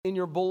in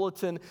your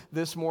bulletin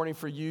this morning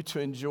for you to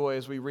enjoy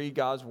as we read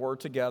God's Word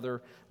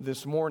together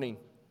this morning.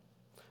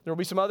 There will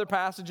be some other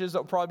passages that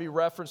will probably be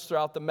referenced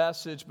throughout the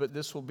message, but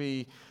this will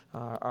be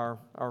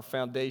our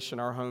foundation,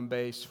 our home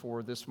base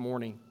for this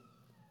morning.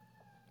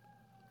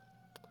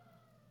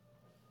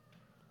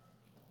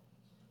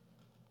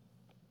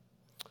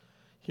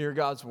 Hear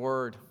God's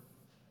Word.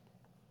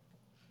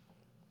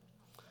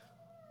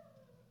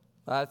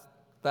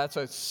 That's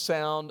a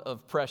sound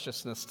of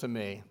preciousness to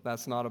me.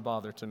 That's not a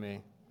bother to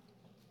me.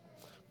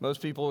 Most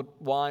people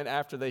whine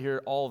after they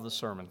hear all of the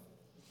sermon.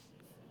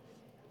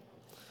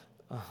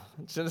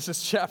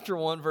 Genesis chapter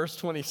 1, verse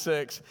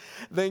 26.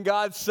 Then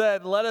God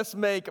said, "Let us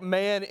make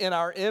man in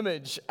our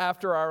image,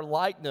 after our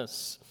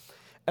likeness,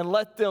 and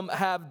let them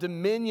have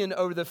dominion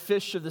over the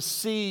fish of the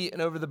sea, and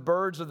over the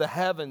birds of the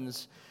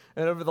heavens,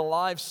 and over the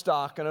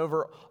livestock, and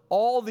over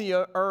all the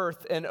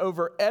earth, and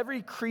over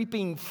every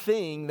creeping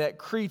thing that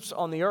creeps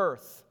on the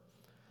earth."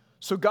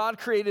 So God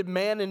created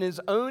man in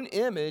his own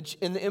image.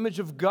 In the image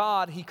of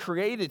God, he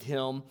created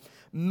him.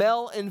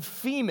 Male and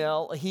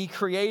female, he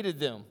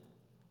created them.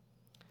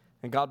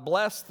 And God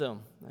blessed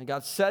them. And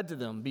God said to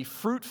them, "Be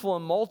fruitful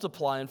and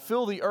multiply, and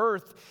fill the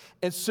earth,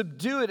 and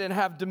subdue it, and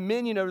have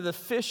dominion over the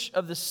fish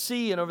of the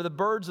sea, and over the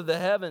birds of the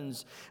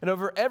heavens, and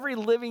over every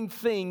living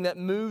thing that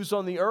moves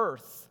on the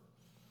earth."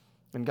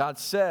 And God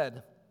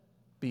said,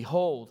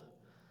 "Behold,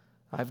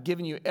 I have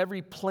given you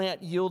every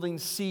plant yielding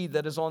seed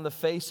that is on the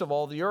face of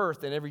all the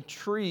earth, and every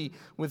tree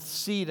with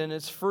seed in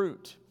its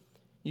fruit.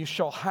 You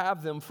shall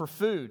have them for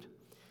food.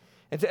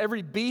 And to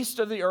every beast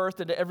of the earth,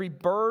 and to every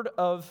bird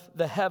of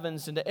the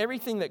heavens, and to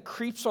everything that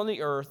creeps on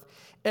the earth,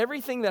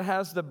 everything that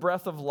has the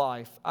breath of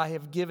life, I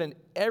have given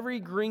every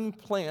green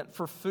plant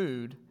for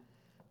food."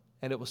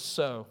 And it was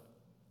so.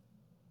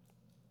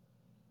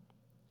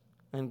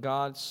 And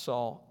God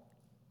saw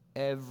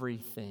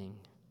everything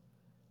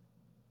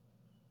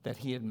that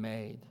he had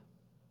made,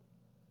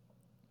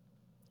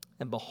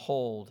 and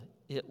behold,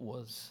 it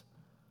was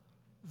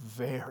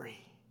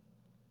very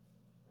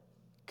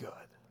good.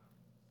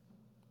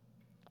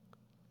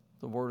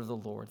 The word of the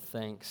Lord.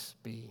 Thanks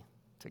be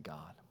to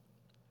God.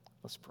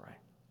 Let's pray.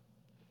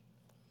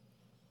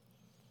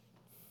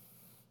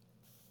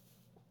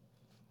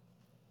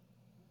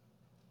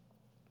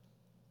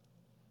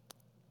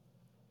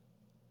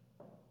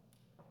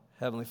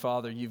 Heavenly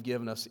Father, you've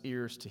given us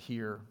ears to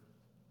hear.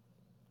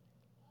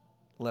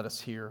 Let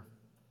us hear.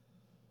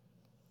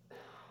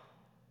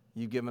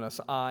 You've given us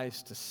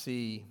eyes to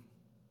see.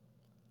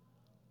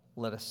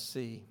 Let us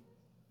see.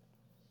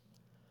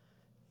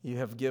 You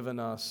have given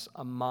us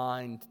a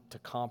mind to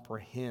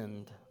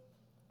comprehend.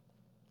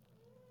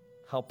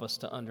 Help us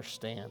to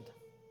understand.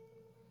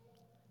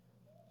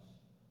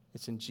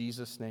 It's in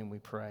Jesus' name we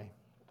pray.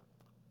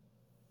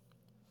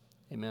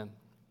 Amen.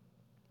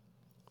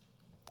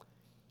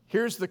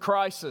 Here's the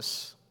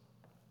crisis.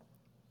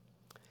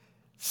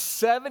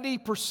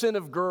 70%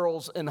 of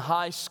girls in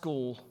high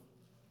school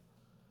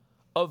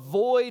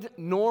avoid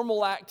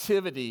normal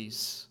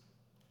activities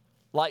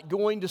like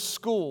going to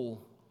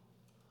school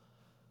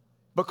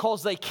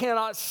because they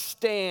cannot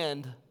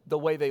stand the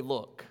way they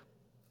look.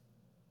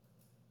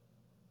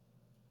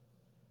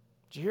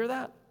 Did you hear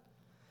that?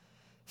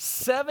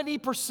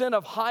 70%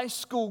 of high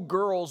school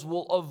girls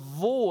will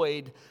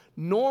avoid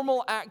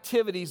normal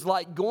activities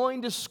like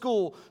going to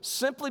school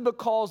simply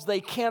because they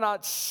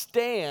cannot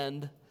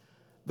stand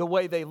the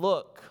way they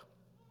look.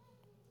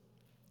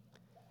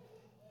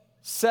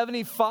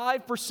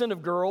 75%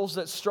 of girls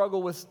that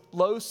struggle with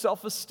low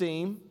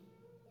self-esteem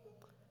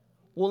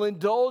will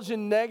indulge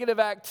in negative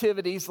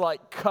activities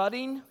like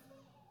cutting,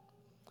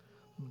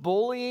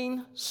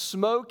 bullying,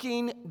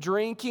 smoking,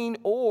 drinking,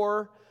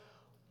 or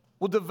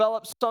will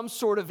develop some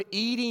sort of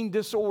eating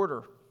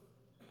disorder.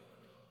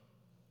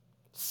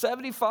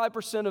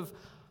 75% of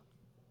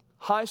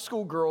high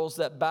school girls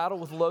that battle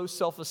with low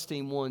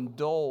self-esteem will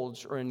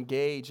indulge or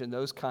engage in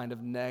those kind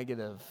of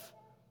negative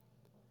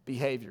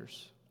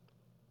behaviors.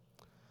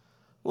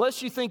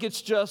 Unless you think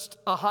it's just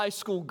a high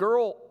school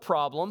girl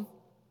problem,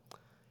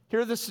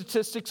 here are the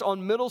statistics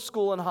on middle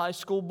school and high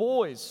school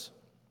boys.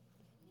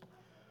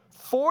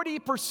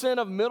 40%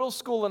 of middle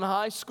school and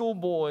high school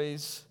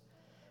boys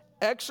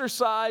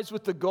exercise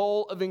with the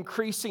goal of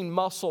increasing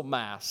muscle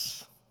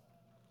mass.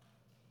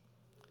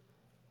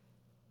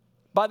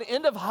 By the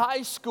end of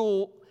high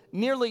school,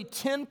 nearly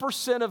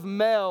 10% of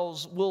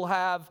males will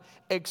have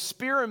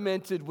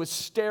experimented with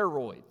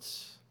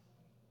steroids.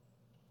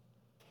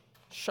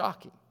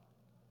 Shocking.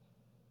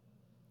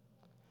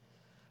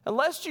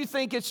 Unless you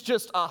think it's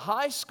just a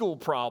high school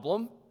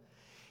problem,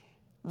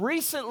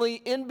 recently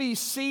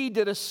NBC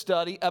did a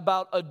study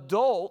about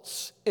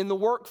adults in the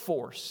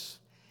workforce.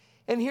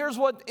 And here's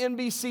what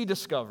NBC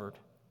discovered.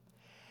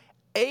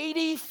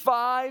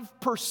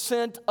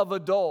 85% of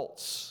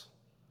adults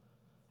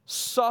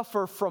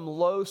suffer from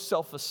low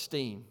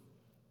self-esteem.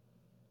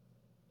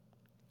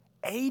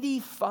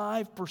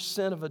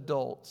 85% of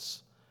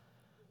adults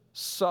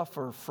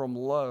suffer from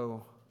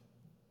low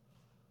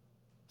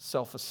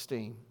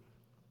self-esteem.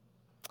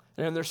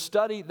 And in their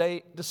study,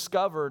 they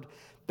discovered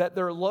that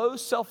their low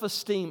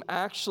self-esteem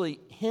actually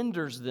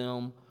hinders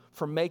them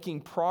from making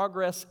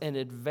progress and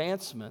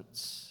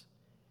advancements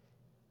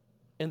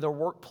in their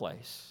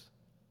workplace,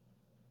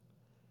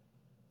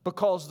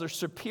 because their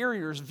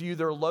superiors view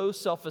their low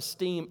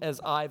self-esteem as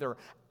either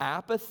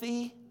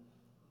apathy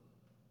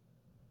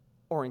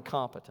or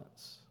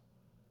incompetence.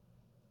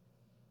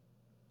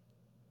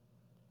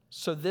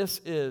 So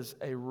this is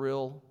a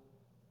real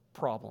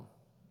problem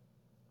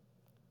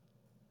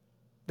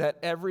that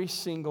every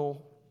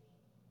single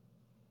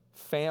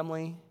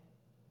family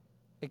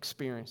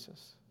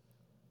experiences.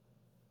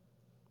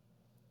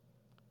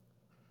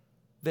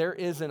 There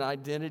is an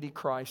identity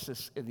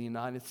crisis in the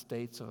United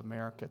States of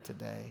America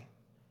today.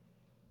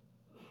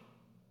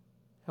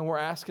 And we're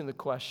asking the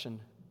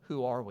question,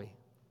 who are we?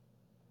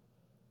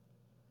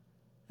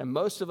 And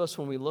most of us,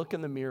 when we look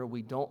in the mirror,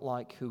 we don't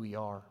like who we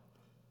are.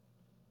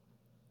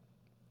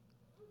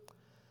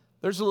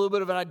 There's a little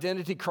bit of an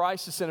identity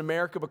crisis in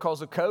America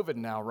because of COVID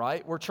now,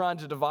 right? We're trying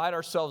to divide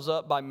ourselves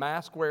up by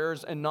mask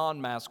wearers and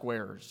non-mask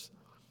wearers.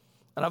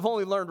 And I've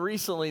only learned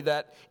recently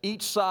that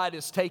each side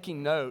is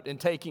taking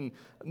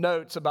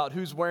notes about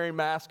who's wearing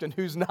masks and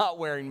who's not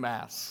wearing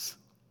masks.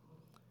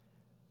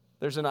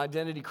 There's an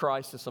identity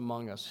crisis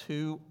among us.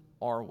 Who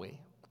are we?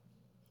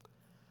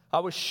 I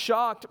was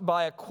shocked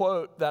by a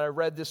quote that I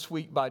read this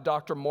week by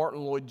Dr.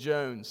 Martin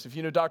Lloyd-Jones. If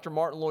you know Dr.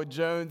 Martin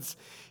Lloyd-Jones,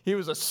 he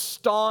was a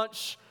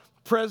staunch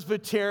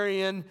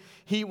Presbyterian.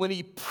 When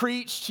he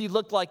preached, he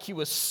looked like he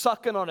was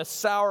sucking on a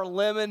sour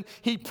lemon.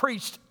 He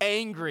preached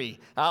angry.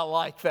 I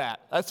like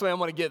that. That's the way I'm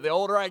going to get. The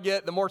older I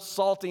get, the more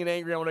salty and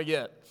angry I'm going to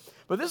get.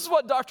 But this is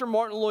what Dr.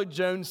 Martin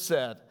Lloyd-Jones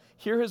said.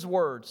 Hear his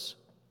words.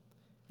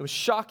 It was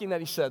shocking that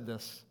he said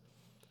this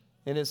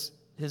in his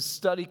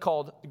study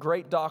called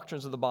Great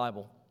Doctrines of the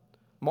Bible.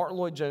 Martin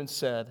Lloyd-Jones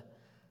said,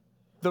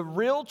 "The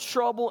real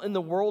trouble in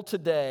the world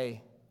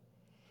today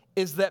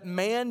is that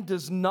man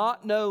does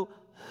not know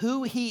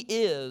who he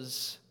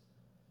is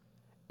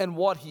and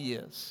what he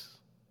is.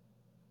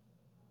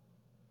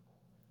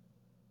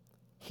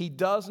 He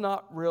does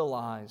not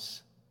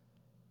realize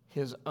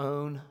his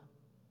own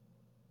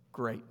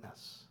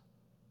greatness."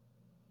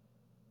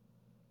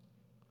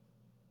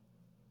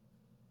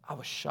 I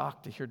was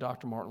shocked to hear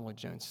Dr. Martin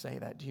Lloyd-Jones say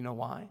that. Do you know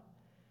why?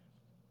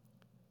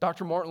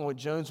 Dr. Martin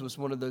Lloyd-Jones was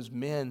one of those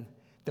men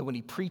that when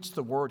he preached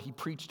the word, he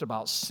preached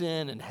about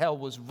sin and hell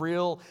was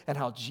real and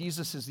how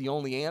Jesus is the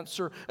only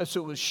answer. And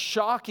so it was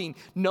shocking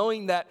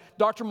knowing that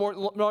Dr.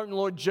 Martin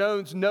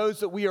Lloyd-Jones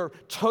knows that we are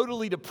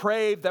totally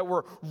depraved, that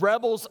we're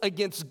rebels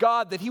against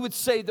God, that he would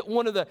say that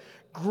one of the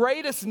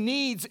greatest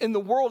needs in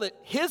the world at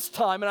his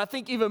time, and I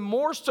think even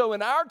more so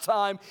in our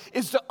time,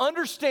 is to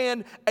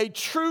understand a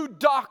true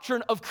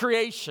doctrine of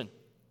creation.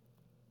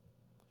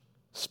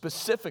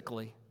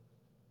 Specifically,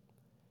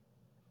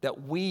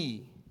 that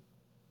we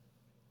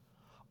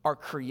are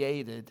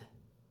created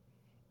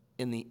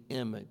in the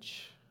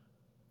image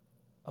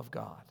of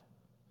God.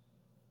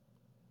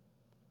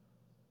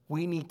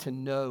 We need to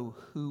know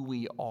who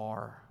we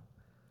are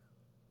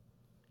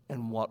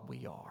and what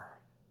we are.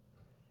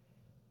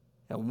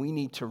 And we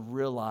need to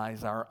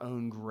realize our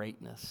own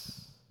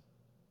greatness.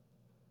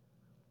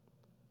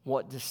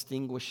 What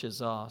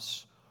distinguishes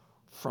us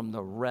from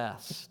the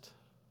rest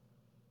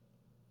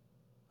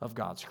of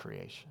God's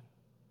creation.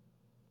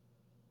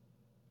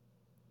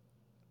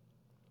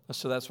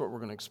 So that's what we're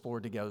going to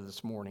explore together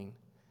this morning.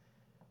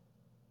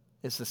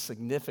 It's the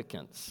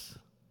significance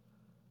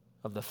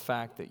of the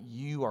fact that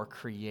you are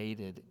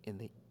created in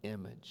the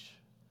image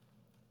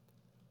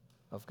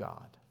of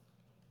God.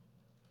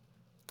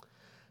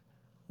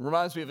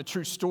 Reminds me of a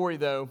true story,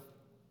 though.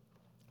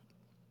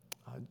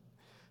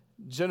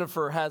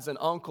 Jennifer has an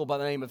uncle by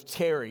the name of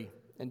Terry,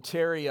 and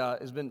Terry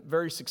has been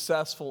very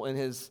successful in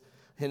his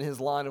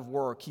line of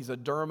work. He's a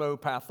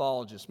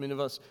dermopathologist. Many of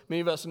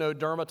us know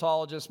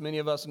dermatologists. Many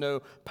of us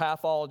know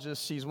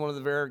pathologists. He's one of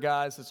the rare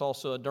guys that's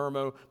also a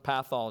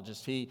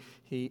dermopathologist.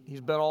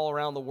 He's been all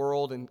around the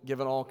world and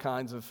given all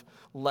kinds of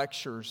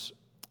lectures.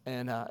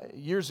 And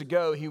years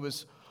ago, he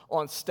was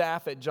on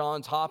staff at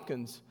Johns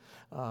Hopkins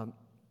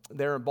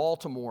there in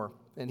Baltimore.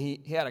 And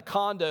he had a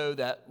condo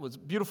that was a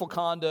beautiful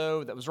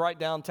condo that was right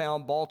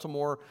downtown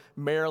Baltimore,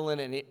 Maryland,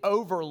 and he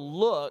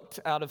overlooked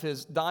out of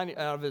his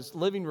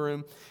living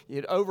room.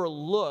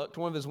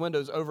 One of his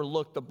windows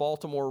overlooked the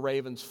Baltimore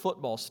Ravens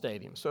football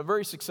stadium. So a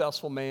very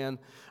successful man,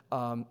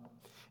 and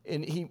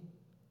he,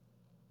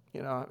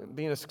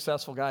 being a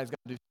successful guy, he's got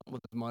to do something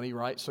with his money,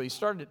 right? So he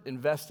started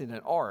investing in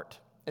art.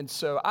 And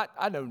so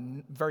I know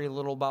very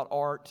little about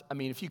art. I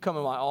mean, if you come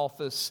in my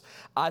office,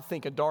 I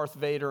think a Darth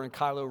Vader and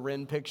Kylo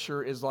Ren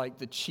picture is like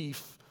the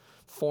chief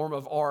form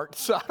of art.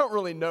 So I don't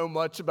really know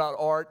much about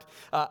art.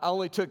 I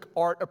only took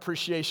art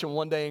appreciation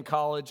one day in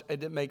college.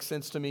 It didn't make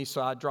sense to me,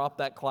 so I dropped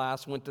that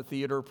class, went to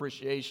theater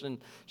appreciation.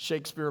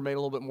 Shakespeare made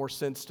a little bit more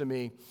sense to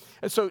me.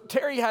 And so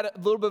Terry had a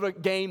little bit of a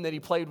game that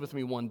he played with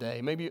me one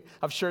day. Maybe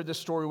I've shared this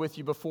story with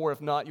you before. If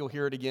not, you'll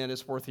hear it again.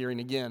 It's worth hearing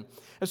again.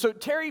 And so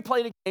Terry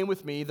played a came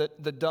with me,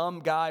 the dumb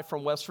guy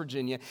from West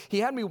Virginia. He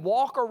had me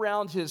walk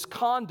around his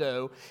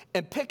condo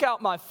and pick out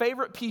my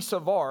favorite piece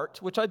of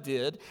art, which I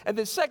did. And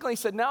then secondly, he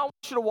said, now I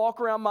want you to walk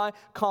around my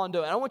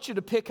condo and I want you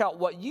to pick out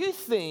what you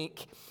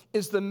think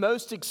is the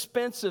most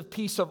expensive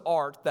piece of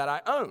art that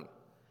I own.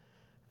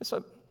 And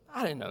so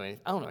I don't know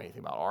anything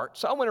about art.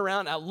 So I went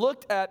around and I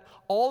looked at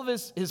all of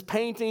his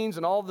paintings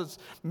and all of his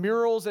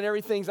murals and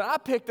everything. And I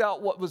picked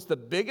out what was the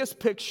biggest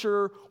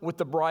picture with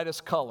the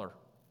brightest color.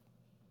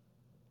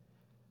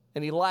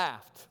 And he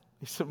laughed.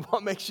 He said,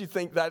 what makes you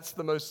think that's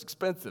the most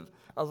expensive?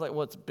 I was like,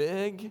 well, it's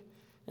big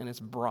and it's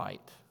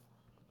bright.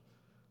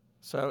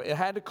 So it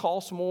had to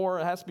cost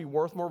more. It has to be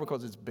worth more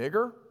because it's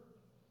bigger.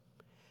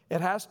 It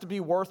has to be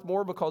worth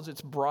more because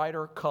it's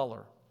brighter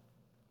color.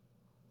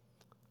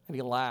 And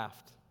he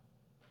laughed.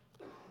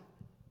 And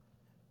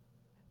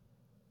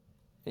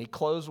he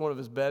closed one of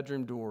his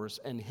bedroom doors,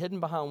 and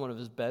hidden behind one of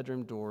his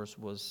bedroom doors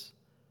was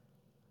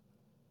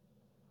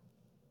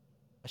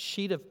a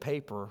sheet of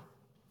paper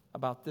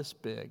about this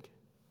big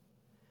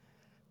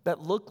that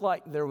looked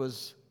like there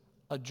was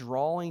a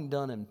drawing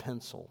done in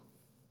pencil.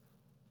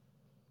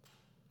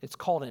 It's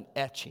called an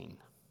etching.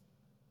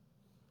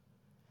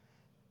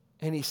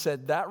 And he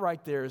said, that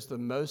right there is the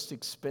most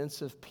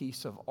expensive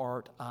piece of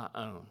art I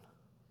own.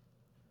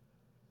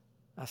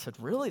 I said,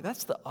 really?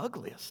 That's the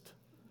ugliest.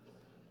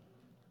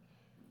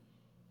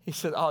 He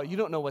said, oh, you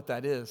don't know what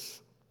that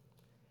is.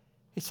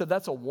 He said,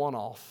 that's a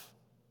one-off.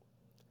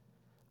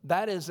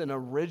 That is an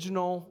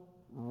original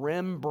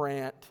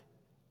Rembrandt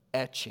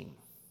etching.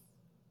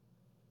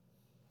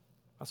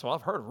 I said, well,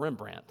 I've heard of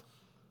Rembrandt.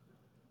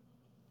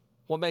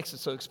 What makes it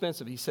so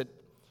expensive? He said,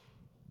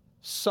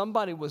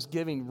 somebody was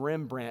giving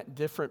Rembrandt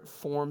different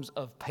forms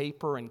of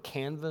paper and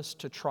canvas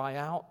to try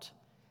out,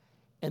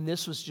 and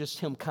this was just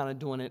him kind of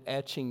doing an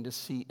etching to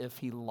see if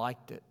he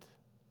liked it.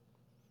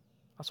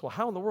 I said, well,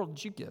 how in the world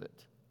did you get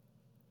it?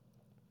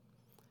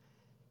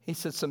 He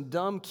said, some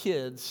dumb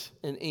kids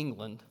in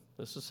England,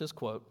 this is his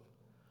quote,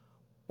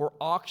 were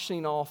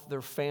auctioning off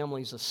their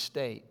family's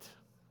estate.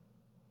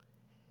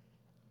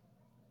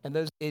 And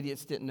those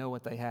idiots didn't know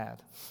what they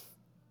had.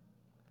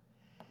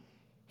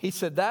 He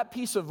said, that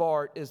piece of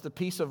art is the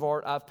piece of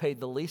art I've paid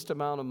the least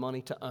amount of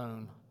money to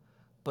own,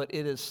 but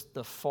it is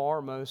the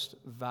far most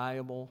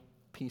valuable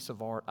piece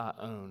of art I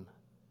own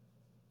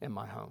in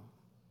my home.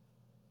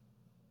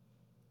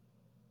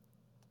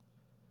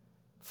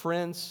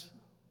 Friends,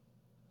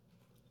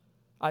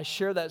 I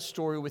share that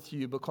story with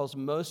you because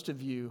most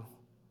of you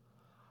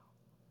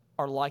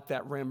are like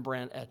that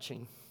Rembrandt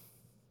etching.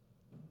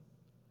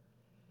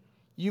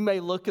 You may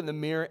look in the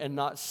mirror and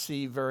not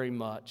see very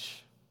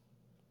much.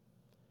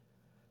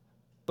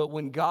 But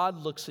when God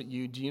looks at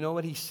you, do you know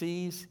what he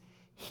sees?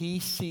 He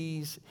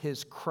sees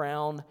his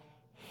crown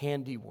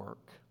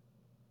handiwork.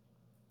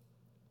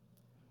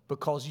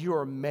 Because you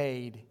are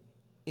made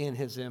in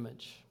his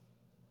image.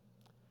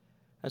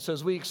 And so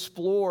as we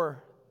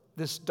explore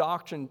this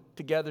doctrine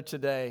together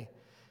today,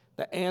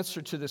 the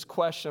answer to this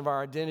question of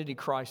our identity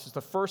crisis,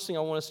 the first thing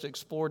I want us to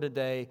explore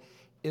today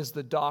is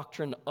the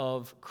doctrine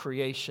of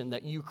creation,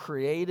 that you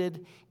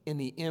created in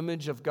the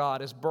image of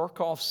God. As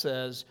Burkhoff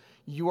says,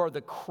 you are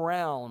the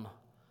crown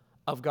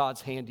of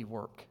God's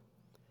handiwork.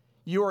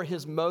 You are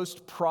his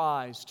most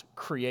prized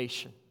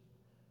creation.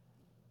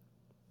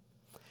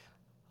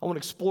 I want to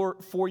explore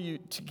for you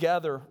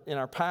together in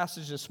our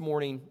passage this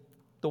morning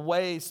the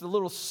ways, the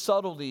little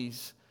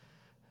subtleties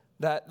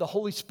that the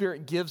Holy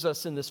Spirit gives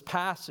us in this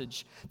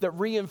passage that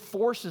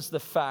reinforces the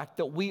fact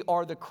that we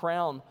are the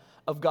crown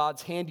of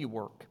God's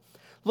handiwork.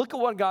 Look at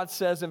what God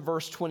says in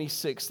verse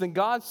 26. Then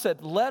God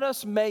said, let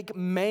us make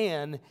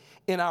man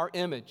in our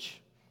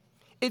image.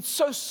 It's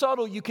so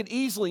subtle you could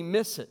easily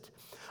miss it.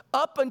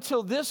 Up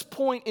until this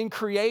point in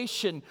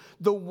creation,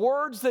 the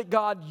words that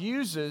God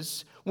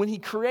uses when he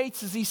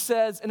creates is he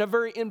says in a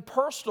very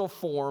impersonal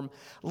form,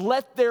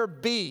 let there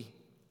be.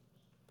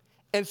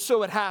 And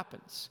so it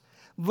happens.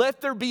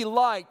 Let there be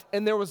light,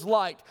 and there was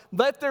light.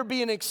 Let there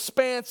be an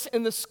expanse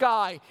in the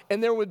sky,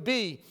 and there would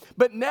be.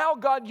 But now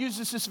God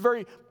uses this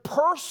very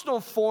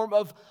personal form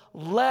of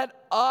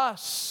let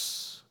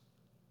us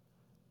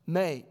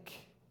make.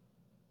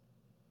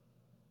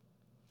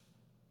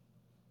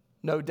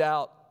 No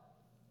doubt,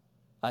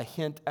 a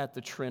hint at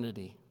the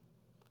Trinity.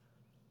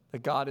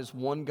 That God is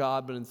one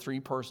God, but in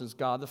three persons,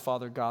 God the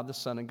Father, God the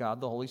Son, and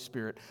God the Holy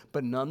Spirit.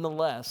 But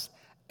nonetheless,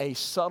 a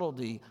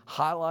subtlety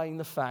highlighting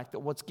the fact that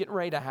what's getting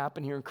ready to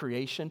happen here in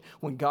creation,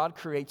 when God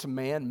creates a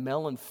man,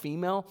 male and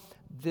female,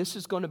 this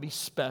is going to be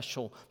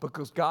special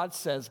because God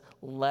says,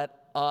 let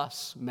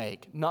us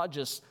make, not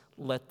just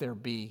let there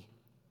be.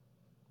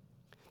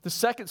 The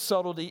second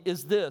subtlety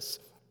is this.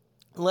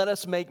 Let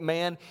us make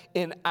man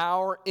in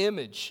our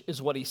image,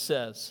 is what he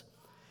says.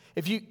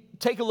 If you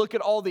take a look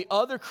at all the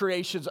other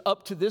creations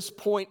up to this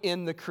point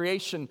in the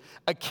creation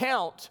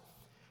account,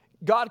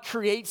 God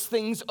creates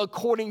things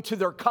according to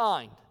their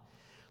kind.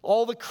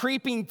 All the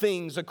creeping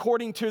things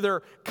according to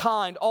their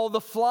kind, all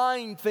the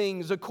flying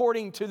things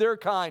according to their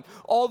kind,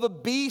 all the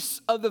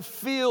beasts of the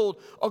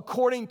field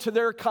according to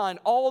their kind,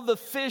 all the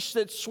fish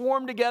that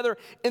swarm together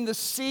in the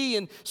sea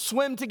and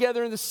swim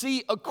together in the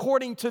sea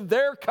according to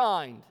their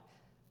kind.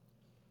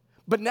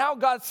 But now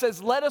God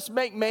says, let us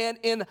make man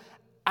in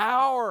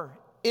our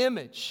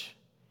image.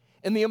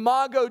 In the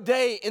imago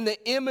Dei, in the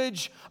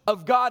image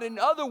of God. In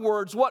other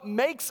words, what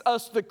makes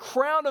us the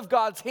crown of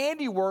God's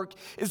handiwork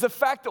is the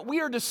fact that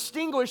we are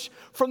distinguished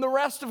from the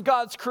rest of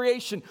God's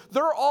creation.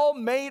 They're all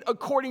made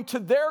according to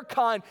their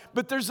kind,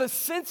 but there's a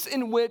sense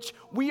in which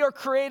we are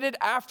created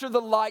after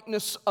the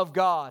likeness of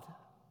God,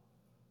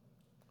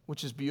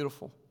 which is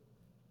beautiful.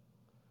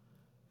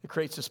 It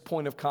creates this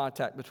point of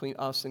contact between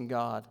us and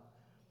God.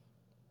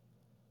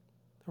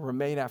 We're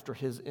made after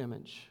His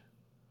image.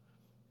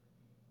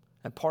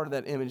 And part of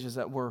that image is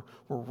that we're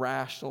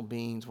rational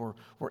beings, we're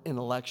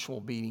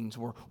intellectual beings,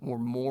 we're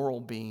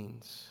moral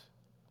beings,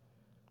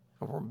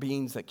 and we're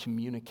beings that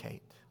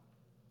communicate.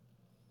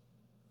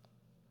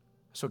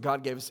 So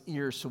God gave us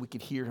ears so we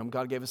could hear Him.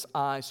 God gave us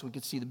eyes so we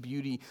could see the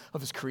beauty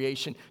of His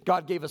creation.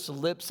 God gave us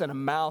lips and a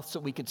mouth so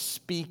we could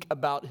speak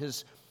about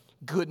His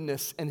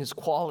goodness and His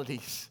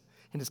qualities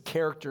and His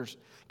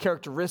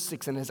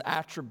characteristics and His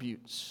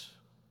attributes.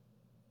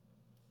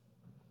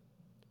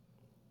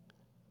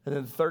 And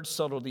then the third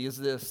subtlety is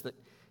this, that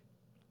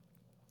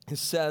it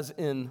says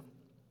in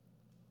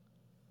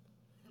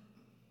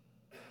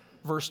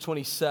verse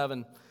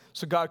 27,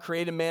 so God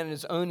created man in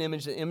His own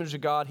image, the image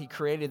of God He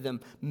created them,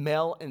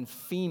 male and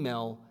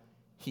female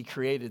He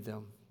created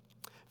them.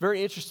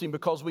 Very interesting,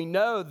 because we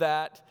know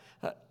that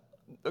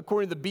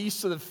according to the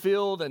beasts of the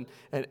field and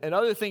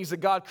other things that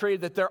God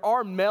created, that there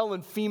are male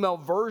and female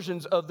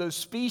versions of those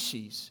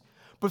species.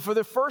 But for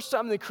the first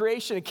time in the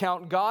creation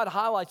account, God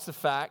highlights the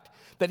fact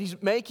that He's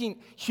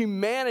making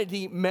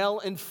humanity male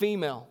and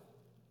female.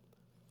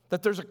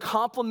 That there's a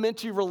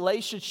complementary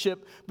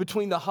relationship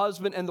between the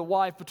husband and the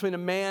wife, between a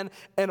man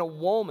and a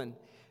woman,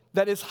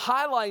 that is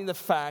highlighting the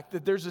fact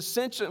that there's a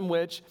sense in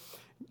which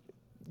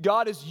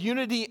God is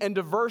unity and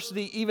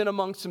diversity even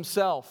amongst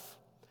Himself.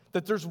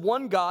 That there's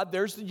one God,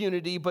 there's the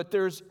unity, but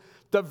there's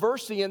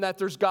diversity in that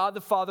there's God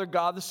the Father,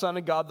 God the Son,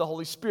 and God the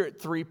Holy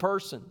Spirit, three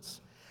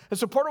persons. And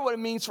so part of what it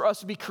means for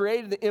us to be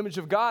created in the image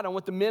of God, and I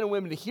want the men and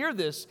women to hear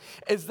this,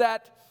 is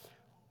that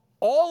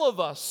all of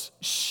us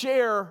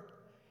share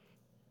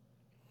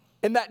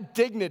in that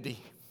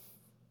dignity.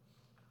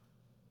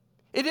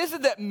 It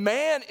isn't that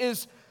man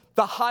is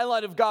the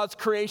highlight of God's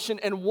creation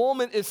and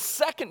woman is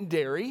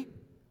secondary.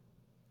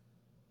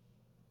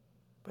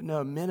 But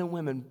no, men and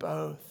women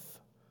both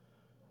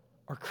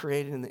are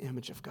created in the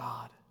image of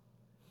God.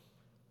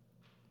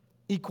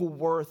 Equal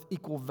worth,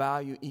 equal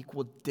value,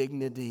 equal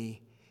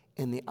dignity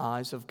in the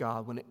eyes of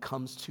God when it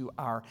comes to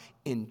our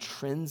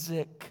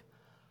intrinsic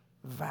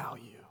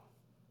value.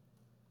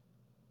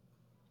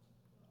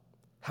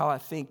 How I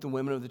think the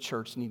women of the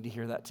church need to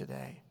hear that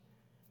today.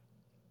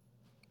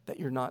 That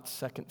you're not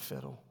second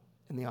fiddle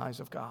in the eyes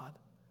of God,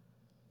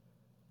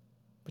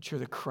 but you're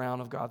the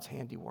crown of God's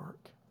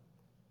handiwork.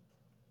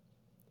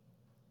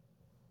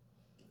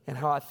 And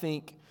how I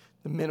think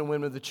the men and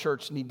women of the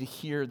church need to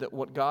hear that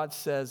what God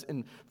says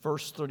in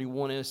verse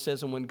 31, it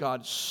says, and when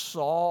God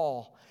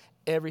saw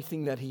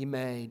everything that He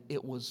made,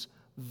 it was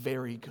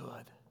very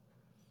good.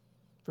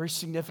 Very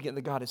significant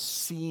that God is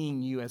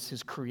seeing you as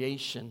His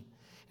creation.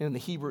 And in the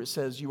Hebrew it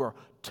says you are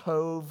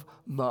tov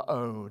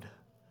ma'od.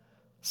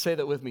 Say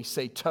that with me.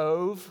 Say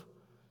tov.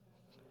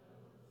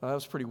 Oh, that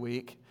was pretty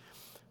weak.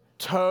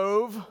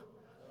 Tov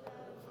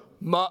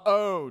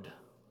ma'od.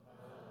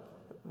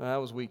 That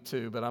was weak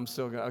too, but I'm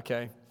still going,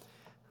 okay.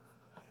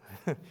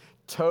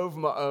 Tov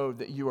ma'od,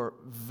 that you are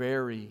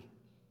very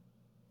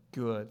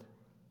good.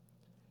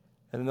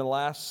 And then the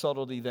last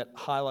subtlety that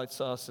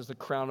highlights us as the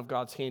crown of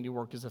God's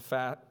handiwork is the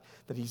fact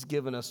that He's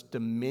given us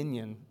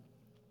dominion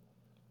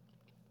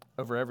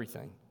over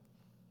everything.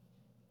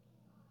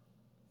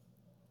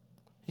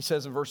 He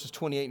says in verses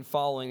 28 and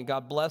following, and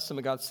God blessed them,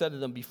 and God said to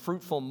them, be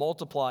fruitful and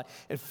multiply,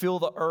 and fill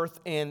the earth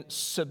and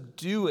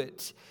subdue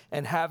it,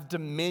 and have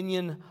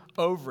dominion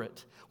over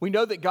it. We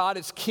know that God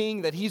is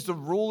king, that He's the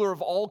ruler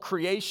of all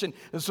creation.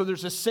 And so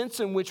there's a sense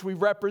in which we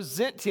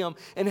represent Him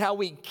and how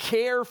we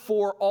care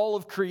for all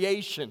of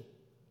creation.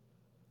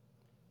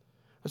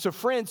 And so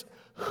friends,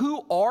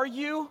 who are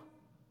you?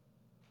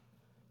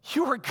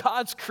 You are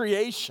God's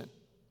creation.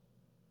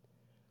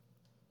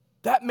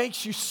 That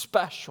makes you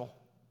special.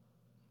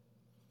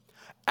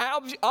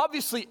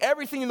 Obviously,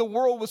 everything in the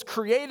world was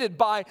created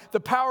by the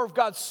power of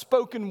God's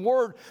spoken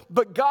word,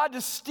 but God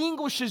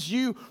distinguishes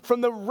you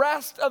from the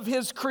rest of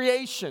His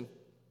creation.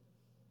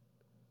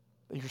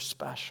 You're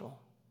special.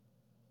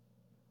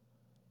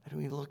 And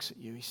when He looks at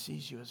you, He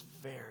sees you as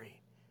very,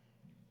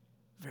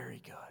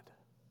 very good.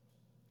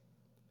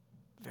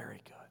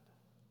 Very good.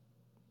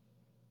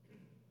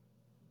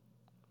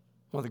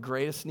 One of the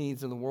greatest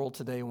needs in the world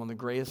today, one of the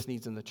greatest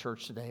needs in the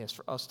church today is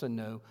for us to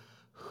know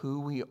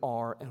who we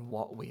are and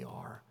what we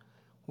are.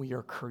 We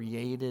are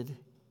created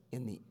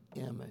in the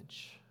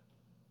image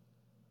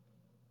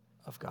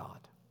of God.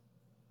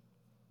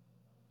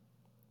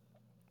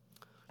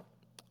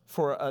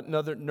 For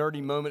another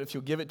nerdy moment, if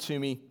you'll give it to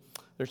me,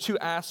 there are two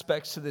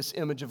aspects to this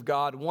image of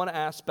God. One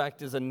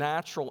aspect is a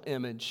natural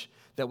image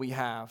that we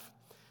have.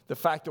 The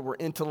fact that we're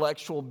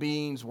intellectual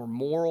beings, we're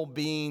moral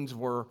beings,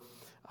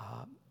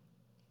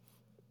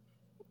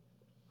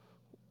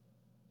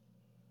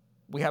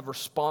 we have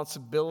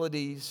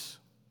responsibilities.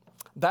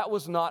 That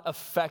was not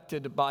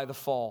affected by the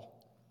fall.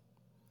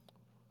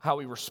 How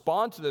we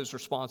respond to those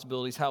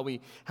responsibilities, how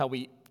we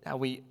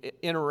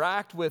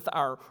interact with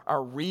our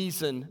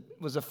reason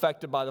was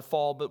affected by the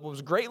fall. But what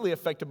was greatly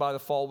affected by the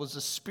fall was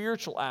the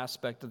spiritual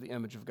aspect of the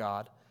image of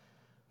God,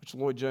 which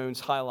Lloyd Jones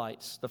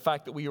highlights. The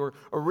fact that we were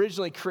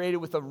originally created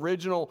with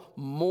original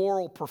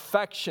moral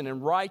perfection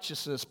and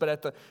righteousness, but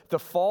at the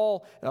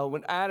fall,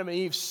 when Adam and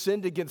Eve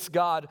sinned against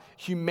God,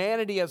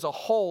 humanity as a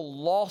whole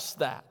lost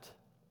that.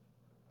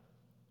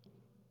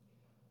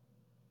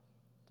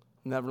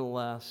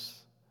 Nevertheless,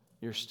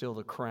 you're still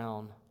the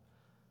crown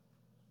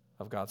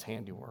of God's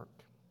handiwork.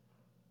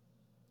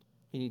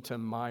 You need to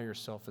admire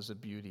yourself as the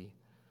beauty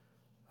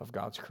of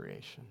God's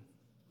creation.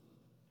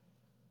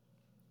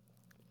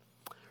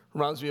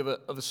 Reminds me of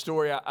a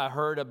story I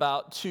heard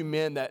about two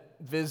men that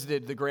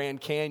visited the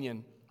Grand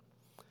Canyon.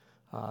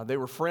 They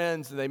were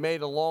friends, and they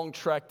made a long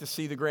trek to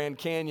see the Grand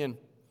Canyon.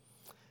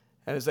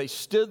 And as they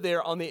stood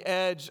there on the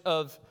edge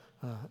of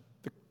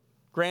the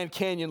Grand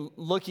Canyon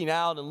looking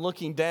out and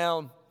looking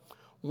down,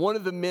 one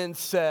of the men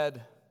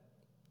said,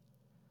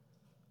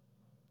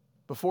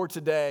 "Before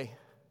today,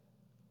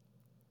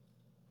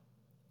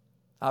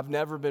 I've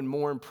never been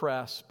more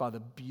impressed by the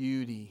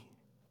beauty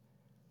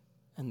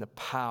and the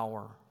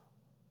power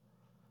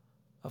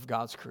of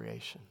God's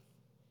creation."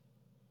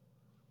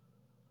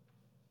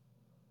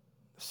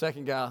 The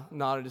second guy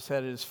nodded his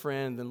head at his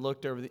friend, then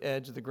looked over the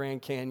edge of the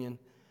Grand Canyon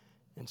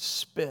and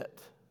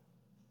spit.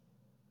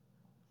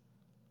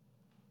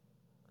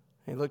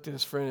 He looked at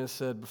his friend and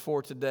said,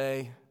 "Before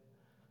today,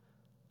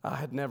 I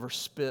had never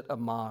spit a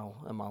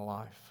mile in my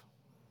life."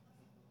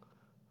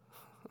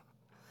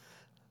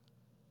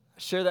 I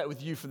share that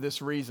with you for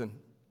this reason.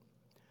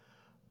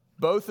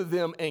 Both of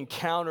them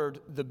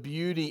encountered the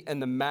beauty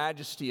and the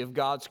majesty of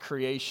God's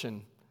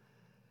creation,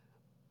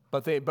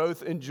 but they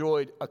both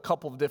enjoyed a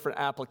couple of different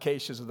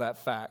applications of that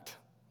fact.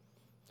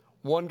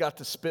 One got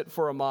to spit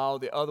for a mile,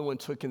 the other one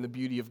took in the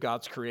beauty of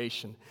God's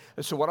creation.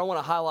 And so what I want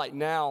to highlight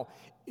now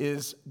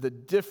is the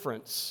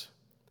difference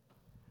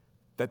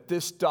that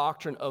this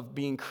doctrine of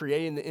being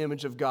created in the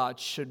image of God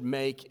should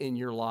make in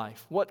your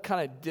life. What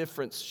kind of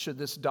difference should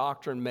this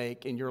doctrine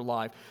make in your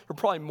life? There are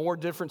probably more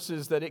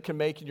differences that it can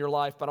make in your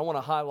life, but I want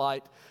to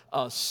highlight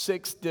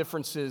 6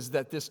 differences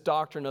that this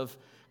doctrine of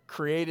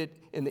created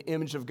in the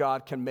image of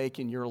God can make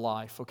in your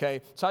life,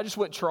 okay? So I just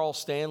went Charles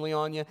Stanley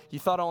on you. You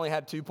thought I only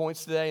had 2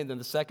 points today, and then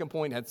the second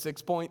point had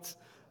 6 points?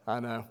 I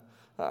know.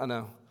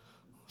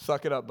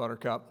 Suck it up,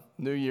 Buttercup.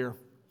 New year.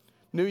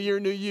 New year,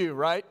 new you,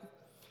 right?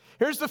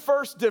 Here's the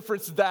first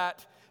difference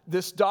that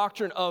this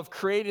doctrine of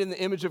created in the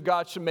image of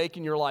God should make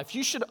in your life.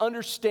 You should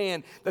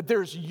understand that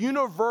there's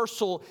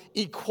universal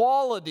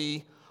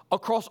equality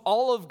across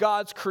all of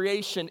God's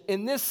creation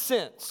in this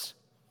sense.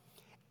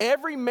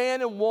 Every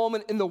man and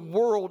woman in the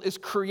world is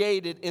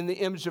created in the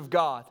image of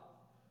God.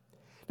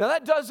 Now,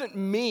 that doesn't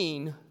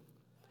mean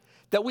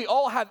that we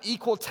all have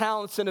equal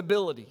talents and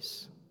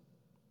abilities.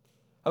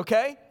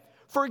 Okay?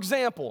 For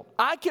example,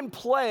 I can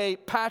play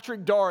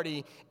Patrick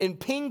Daugherty in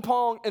ping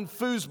pong and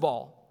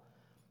foosball,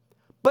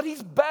 but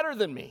he's better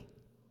than me.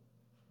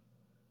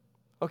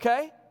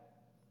 Okay?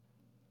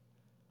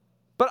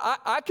 But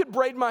I could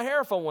braid my hair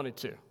if I wanted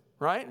to,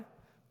 right?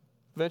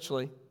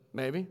 Eventually,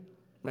 maybe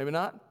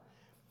not.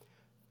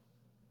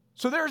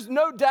 So there's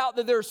no doubt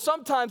that there are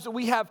some times that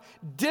we have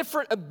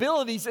different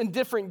abilities and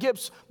different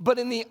gifts, but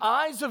in the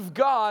eyes of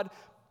God,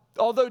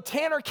 although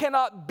Tanner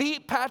cannot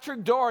beat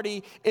Patrick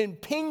Daugherty in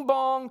ping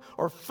pong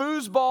or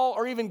foosball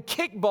or even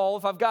kickball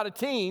if I've got a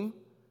team,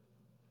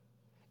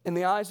 in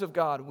the eyes of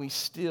God, we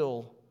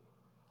still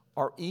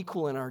are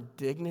equal in our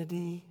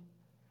dignity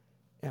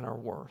and our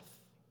worth.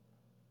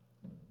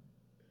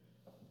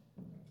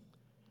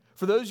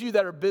 For those of you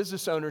that are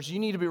business owners, you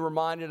need to be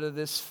reminded of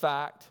this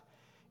fact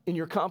in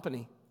your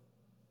company.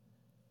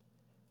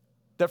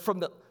 That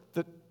from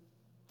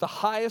the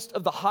highest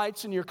of the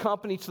heights in your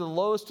company to the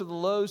lowest of the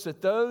lows,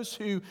 that those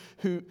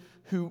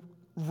who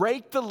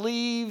rake the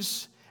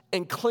leaves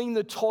and clean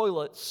the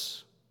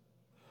toilets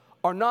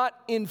are not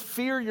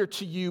inferior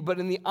to you, but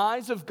in the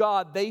eyes of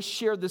God, they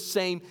share the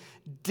same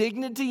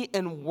dignity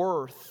and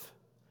worth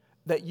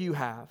that you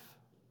have.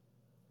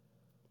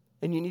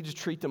 And you need to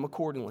treat them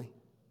accordingly.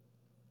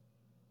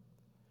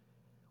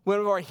 We've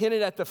already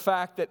hinted at the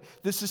fact that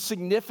this is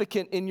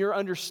significant in your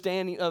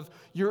understanding of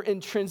your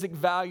intrinsic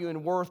value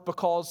and worth,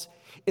 because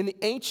in the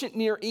ancient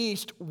Near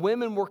East,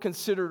 women were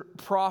considered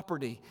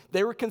property.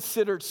 They were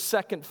considered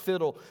second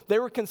fiddle. They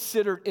were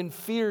considered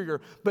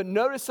inferior. But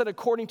notice that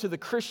according to the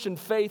Christian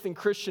faith and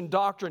Christian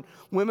doctrine,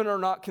 women are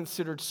not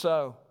considered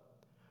so.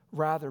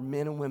 Rather,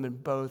 men and women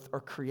both are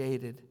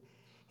created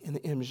in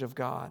the image of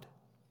God.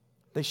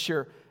 They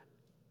share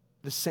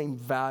the same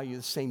value,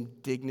 the same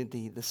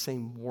dignity, the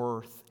same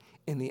worth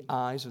in the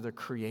eyes of the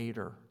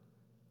Creator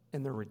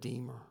and the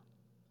Redeemer.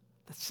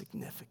 That's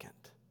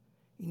significant.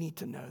 You need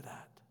to know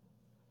that.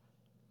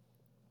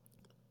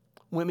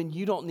 Women,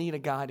 you don't need a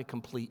guy to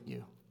complete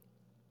you.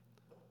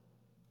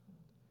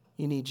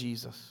 You need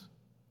Jesus.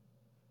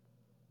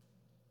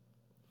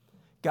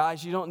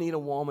 Guys, you don't need a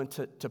woman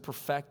to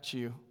perfect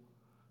you,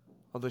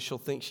 although she'll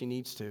think she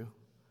needs to.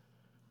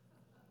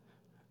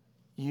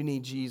 You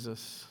need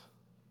Jesus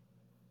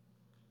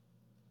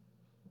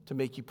to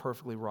make you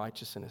perfectly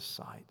righteous in His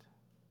sight.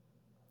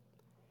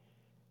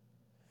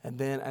 And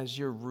then as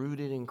you're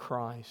rooted in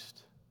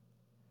Christ,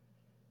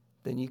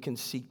 then you can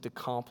seek to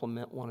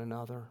complement one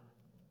another.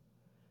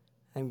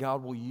 And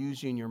God will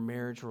use you in your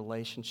marriage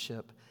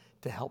relationship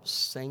to help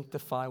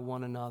sanctify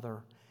one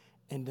another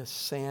and to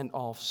sand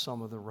off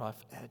some of the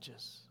rough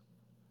edges.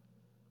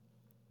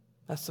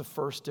 That's the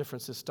first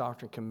difference this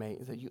doctrine can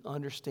make, is that you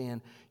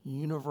understand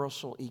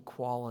universal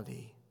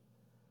equality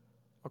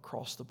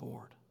across the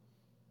board.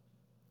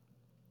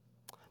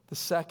 The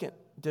second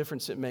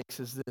difference it makes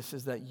is this,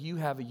 is that you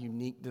have a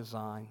unique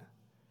design.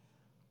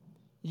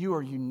 You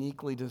are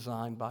uniquely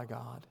designed by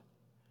God.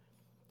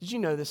 Did you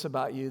know this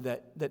about you,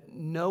 that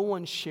no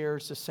one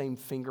shares the same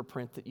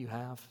fingerprint that you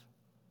have?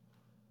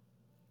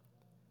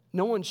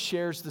 No one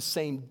shares the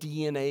same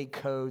DNA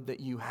code that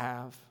you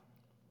have.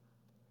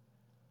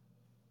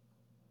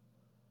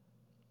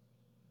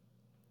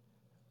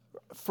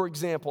 For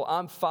example,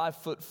 I'm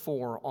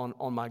 5'4"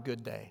 on my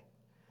good day.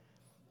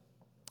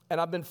 And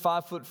I've been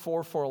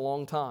 5'4" for a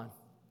long time.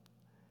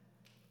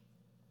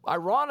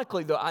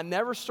 Ironically, though, I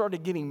never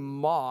started getting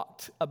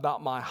mocked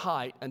about my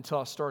height until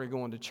I started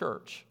going to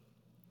church.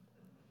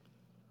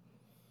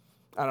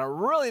 And I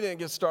really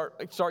didn't start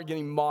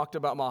getting mocked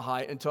about my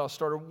height until I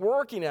started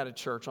working at a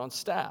church on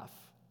staff.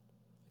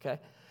 Okay?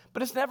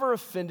 But it's never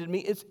offended me.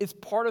 It's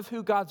part of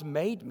who God's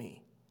made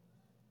me.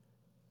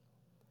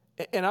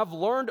 And I've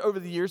learned over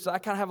the years that I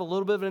kind of have a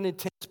little bit of an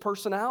intense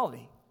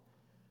personality.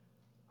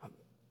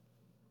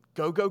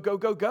 Go, go, go,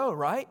 go, go,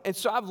 right? And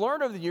so I've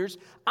learned over the years,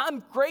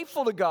 I'm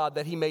grateful to God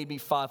that He made me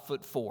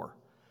 5'4".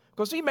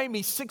 Because He made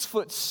me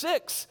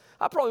 6'6",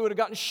 I probably would have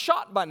gotten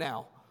shot by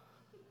now.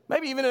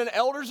 Maybe even in an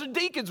elders and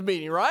deacons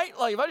meeting, right?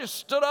 Like if I just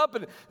stood up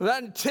and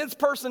that intense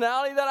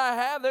personality that I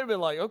have, they'd been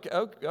like,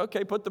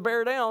 okay, put the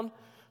bear down.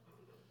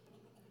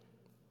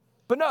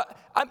 But no,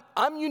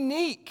 I'm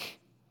unique.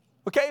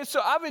 Okay, so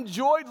I've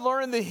enjoyed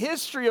learning the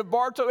history of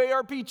Bartow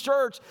ARP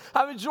Church.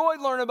 I've enjoyed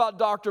learning about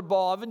Dr.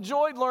 Ball. I've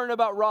enjoyed learning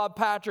about Rob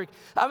Patrick.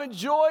 I've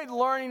enjoyed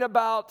learning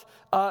about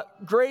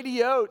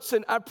Grady Oates,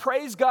 and I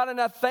praise God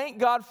and I thank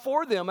God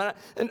for them.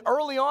 And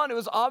early on, it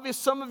was obvious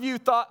some of you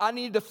thought I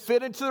needed to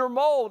fit into their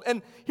mold.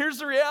 And here's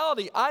the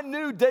reality. I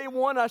knew day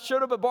one I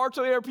showed up at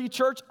Bartow ARP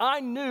Church,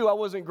 I knew I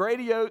wasn't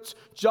Grady Oates,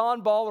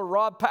 John Ball, or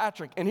Rob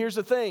Patrick. And here's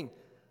the thing.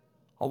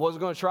 I wasn't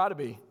going to try to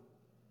be.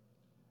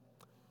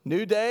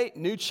 New day,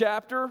 new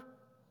chapter,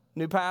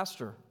 new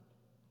pastor.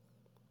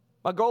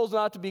 My goal is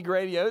not to be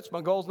Grady Oates. My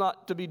goal is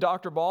not to be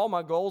Dr. Ball.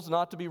 My goal is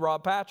not to be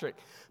Rob Patrick.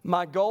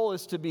 My goal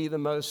is to be the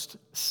most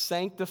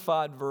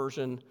sanctified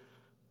version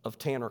of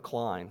Tanner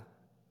Cline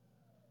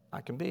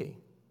I can be.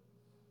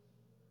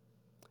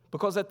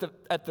 Because at the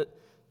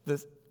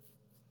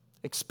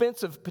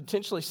expense of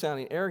potentially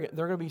sounding arrogant,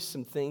 there are going to be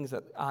some things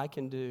that I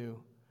can do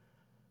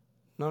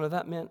none of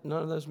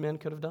those men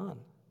could have done.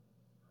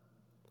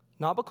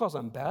 Not because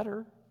I'm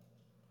better,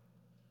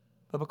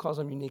 but because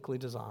I'm uniquely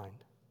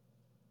designed.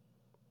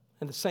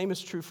 And the same is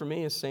true for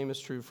me, the same is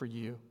true for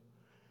you.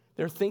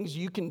 There are things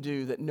you can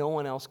do that no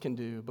one else can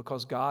do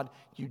because God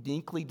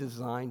uniquely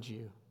designed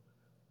you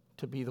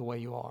to be the way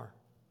you are.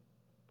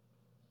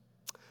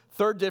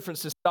 Third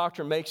difference this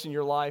doctrine makes in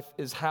your life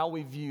is how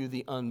we view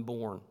the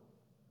unborn.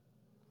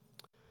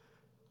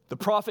 The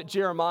prophet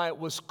Jeremiah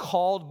was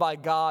called by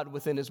God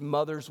within his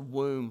mother's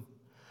womb.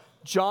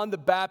 John the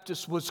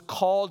Baptist was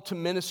called to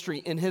ministry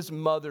in his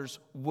mother's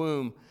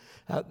womb.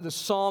 The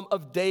Psalm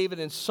of David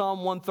in Psalm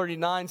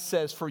 139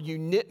 says, "For you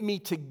knit me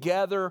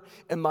together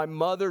in my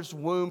mother's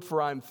womb,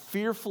 for I am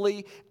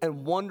fearfully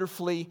and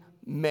wonderfully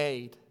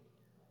made."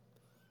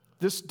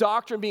 This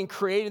doctrine, being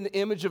created in the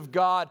image of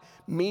God,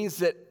 means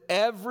that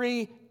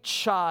every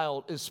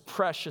child is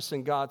precious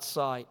in God's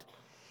sight.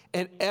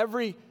 And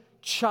every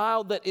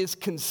child that is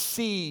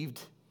conceived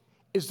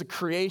is the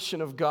creation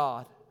of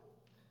God.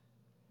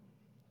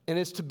 And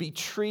is to be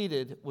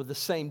treated with the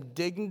same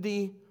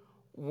dignity,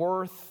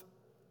 worth,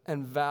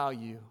 and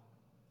value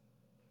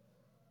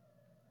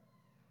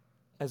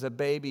as a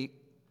baby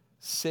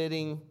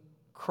sitting,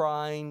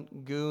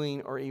 crying,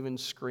 gooing, or even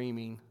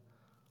screaming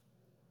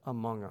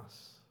among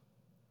us.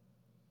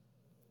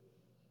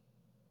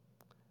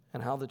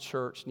 And how the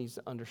church needs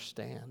to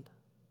understand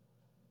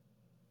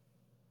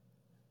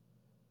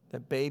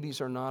that babies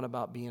are not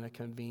about being a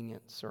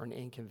convenience or an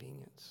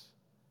inconvenience.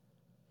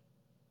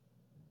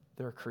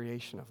 They're a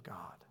creation of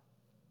God.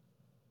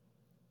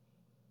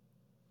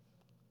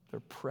 They're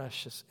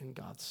precious in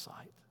God's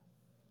sight.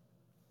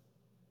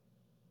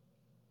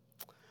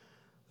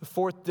 The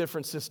fourth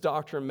difference this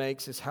doctrine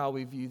makes is how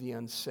we view the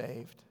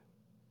unsaved.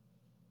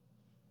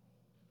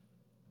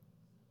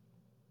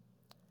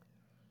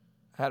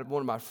 I had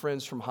one of my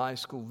friends from high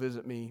school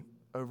visit me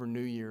over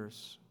New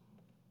Year's.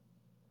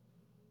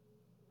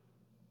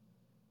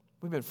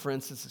 We've been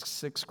friends since the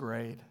 6th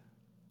grade.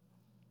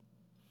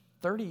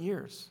 30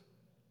 years.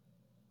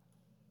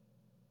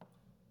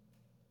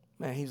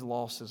 Man, he's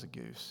lost as a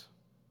goose.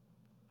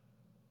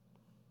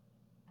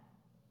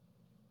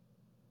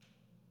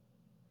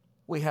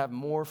 We have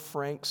more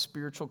frank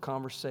spiritual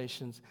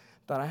conversations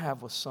than I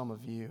have with some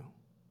of you.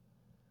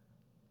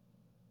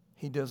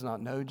 He does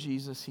not know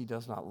Jesus, he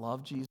does not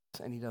love Jesus,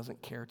 and he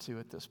doesn't care to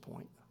at this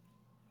point.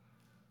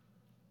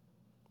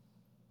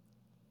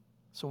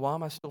 So why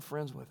am I still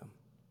friends with him?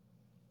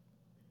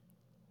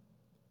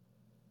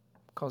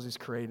 Because he's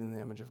created in the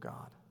image of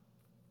God.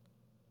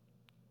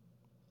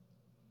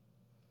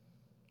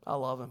 I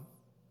love him.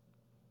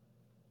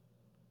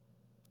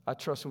 I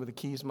trust him with the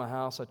keys to my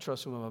house. I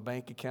trust him with my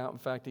bank account. In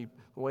fact, the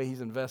way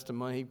he's investing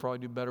money, he'd probably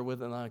do better with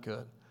it than I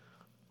could.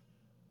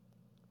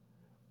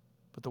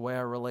 But the way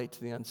I relate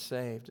to the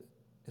unsaved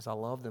is I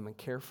love them and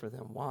care for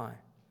them. Why?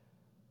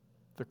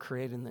 They're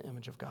created in the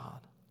image of God.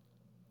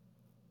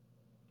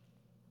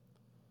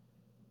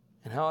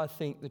 And how I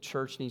think the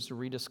church needs to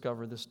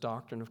rediscover this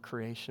doctrine of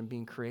creation,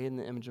 being created in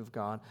the image of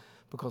God,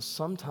 because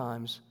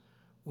sometimes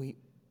we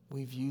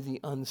view the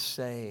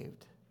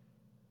unsaved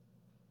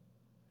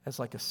as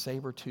like a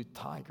saber-toothed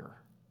tiger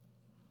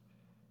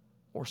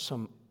or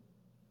some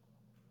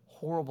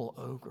horrible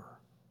ogre.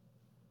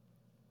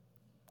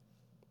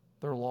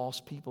 They're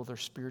lost people. They're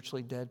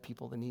spiritually dead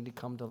people that need to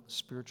come to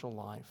spiritual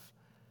life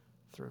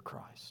through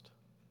Christ.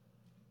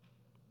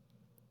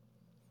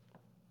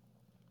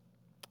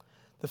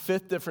 The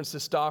fifth difference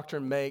this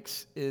doctrine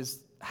makes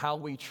is how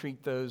we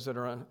treat those that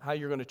are, how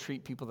you're going to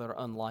treat people that are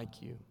unlike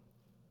you.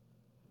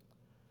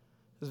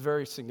 This is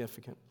very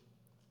significant.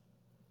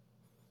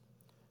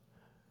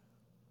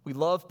 We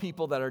love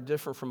people that are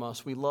different from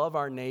us. We love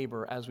our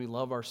neighbor as we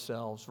love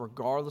ourselves,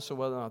 regardless of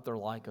whether or not they're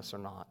like us or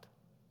not.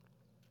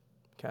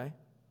 Okay?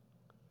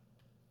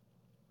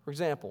 For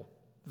example,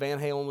 Van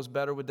Halen was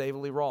better with David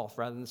Lee Roth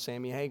rather than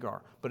Sammy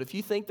Hagar. But if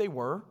you think they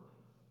were,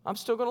 I'm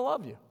still going to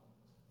love you.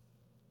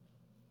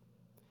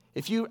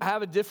 If you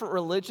have a different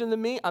religion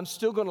than me, I'm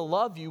still going to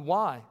love you.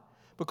 Why?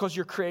 Because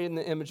you're created in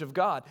the image of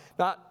God.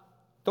 Now,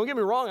 don't get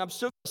me wrong, I'm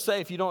still going to say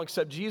if you don't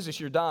accept Jesus,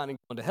 you're dying and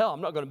going to hell.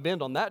 I'm not going to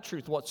bend on that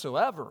truth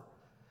whatsoever.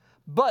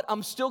 But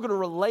I'm still going to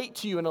relate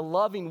to you in a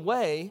loving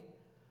way.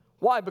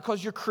 Why?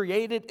 Because you're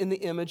created in the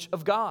image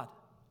of God.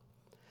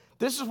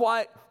 This is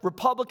why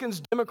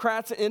Republicans,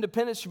 Democrats, and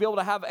independents should be able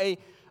to have a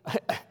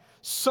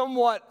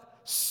somewhat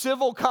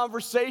civil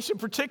conversation,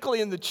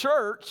 particularly in the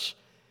church.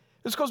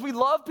 It's because we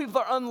love people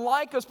that are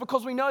unlike us,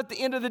 because we know at the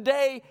end of the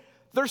day,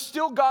 they're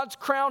still God's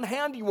crown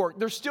handiwork.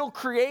 They're still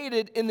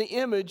created in the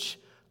image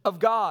of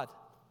God.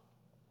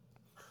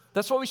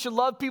 That's why we should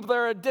love people that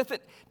are a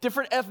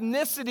different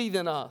ethnicity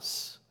than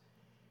us,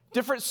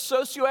 different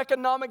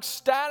socioeconomic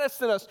status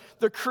than us.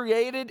 They're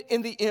created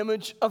in the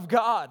image of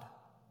God.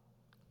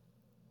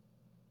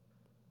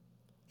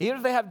 Even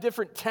if they have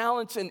different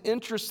talents and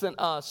interests than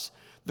us,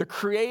 they're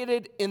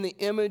created in the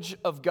image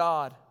of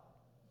God.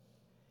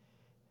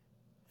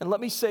 And let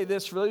me say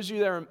this, for those of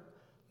you that are in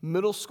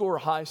middle school or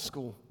high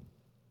school,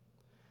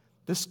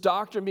 this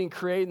doctrine being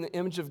created in the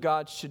image of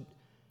God should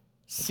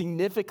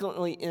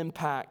significantly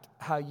impact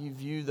how you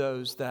view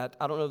those that,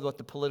 I don't know what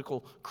the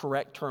political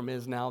correct term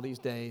is now these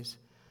days,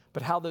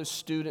 but how those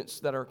students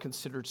that are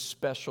considered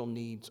special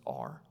needs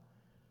are.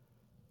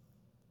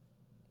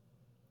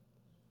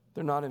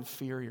 They're not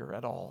inferior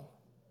at all.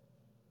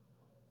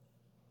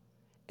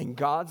 In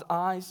God's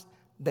eyes,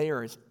 they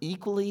are as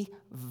equally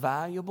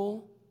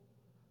valuable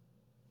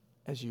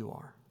as you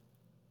are.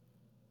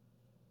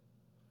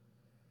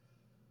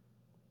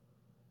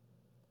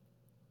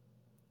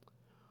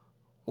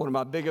 One of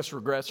my biggest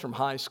regrets from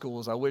high school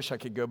is I wish I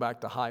could go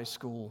back to high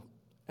school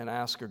and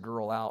ask a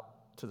girl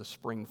out to the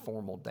spring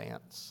formal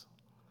dance.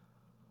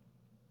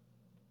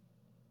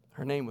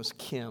 Her name was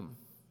Kim,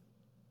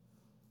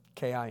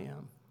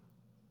 K-I-M.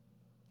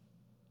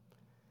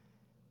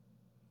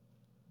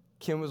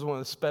 Kim was one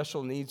of the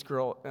special needs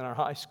girls in our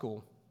high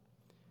school.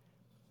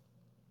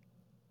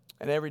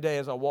 And every day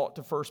as I walked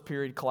to first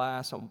period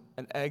class and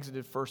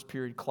exited first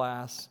period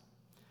class,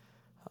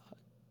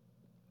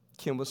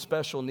 Kim was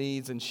special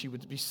needs, and she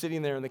would be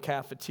sitting there in the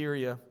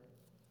cafeteria.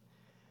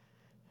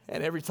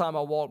 And every time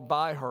I walked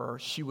by her,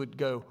 she would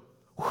go,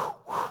 whoo,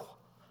 whoo,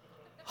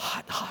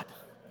 hot, hot.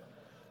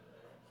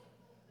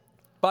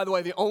 By the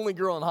way, the only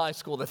girl in high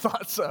school that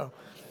thought so.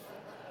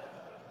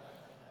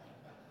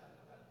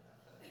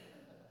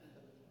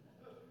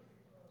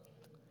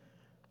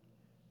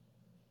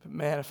 But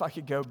man, if I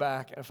could go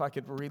back and if I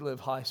could relive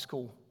high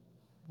school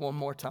one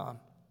more time.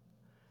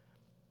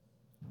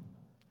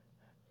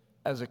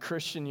 As a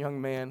Christian young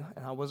man,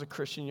 and I was a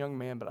Christian young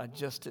man, but I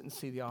just didn't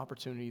see the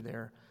opportunity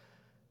there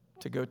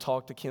to go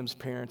talk to Kim's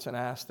parents and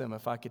ask them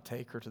if I could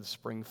take her to the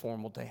spring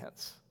formal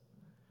dance.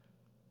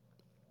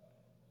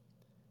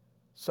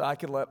 so I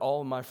could let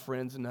all of my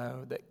friends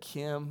know that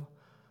Kim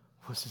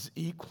was as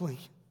equally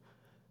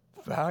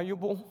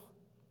valuable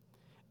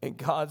in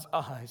God's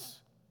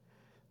eyes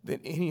than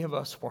any of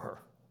us were.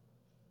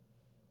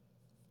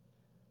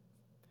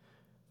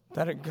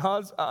 That in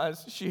God's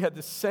eyes, she had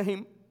the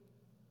same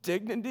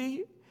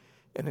dignity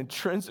and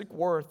intrinsic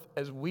worth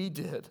as we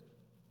did.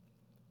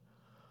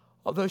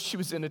 Although she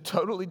was in a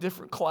totally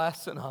different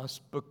class than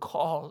us,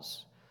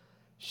 because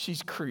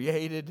she's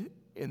created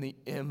in the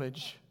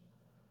image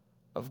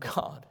of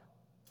God.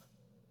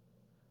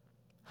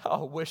 How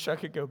I wish I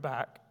could go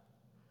back.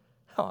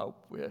 How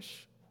I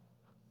wish.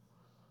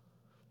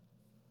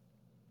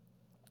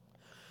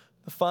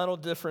 The final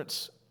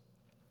difference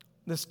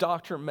this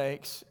doctrine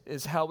makes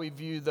is how we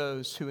view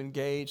those who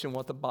engage in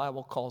what the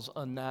Bible calls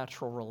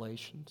unnatural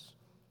relations.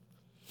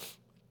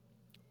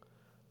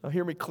 Now,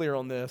 hear me clear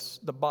on this.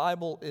 The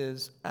Bible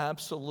is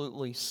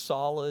absolutely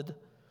solid,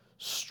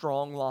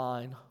 strong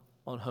line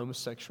on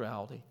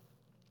homosexuality.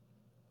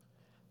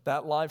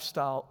 That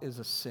lifestyle is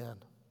a sin.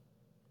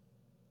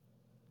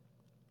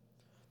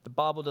 The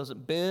Bible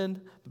doesn't bend.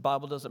 The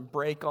Bible doesn't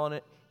break on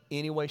it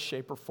any way,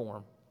 shape, or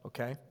form,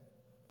 okay?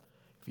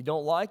 If you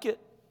don't like it,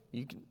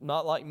 you can,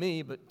 not like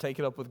me, but take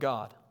it up with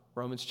God.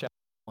 Romans chapter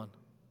 1.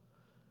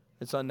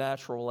 It's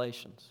unnatural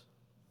relations.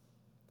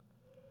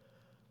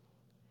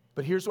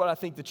 But here's what I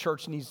think the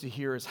church needs to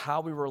hear is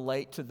how we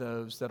relate to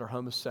those that are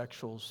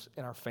homosexuals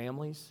in our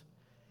families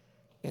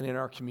and in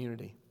our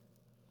community.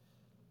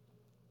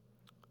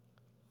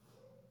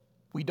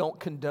 We don't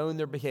condone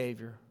their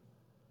behavior,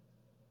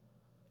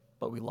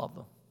 but we love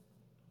them.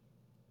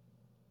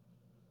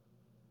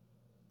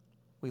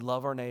 We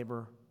love our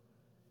neighbor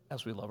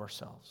as we love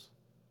ourselves.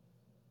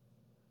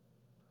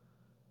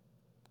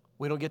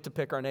 We don't get to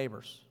pick our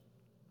neighbors.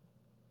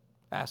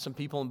 Ask some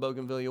people in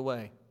Bougainvillea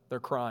Way.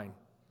 They're crying.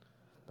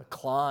 The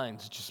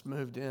Clines just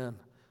moved in.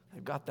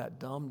 They've got that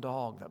dumb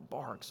dog that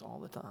barks all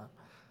the time.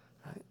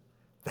 Right?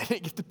 They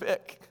didn't get to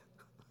pick.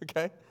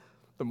 Okay?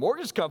 The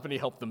mortgage company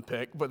helped them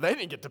pick, but they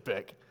didn't get to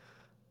pick.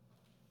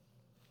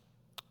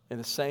 In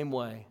the same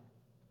way,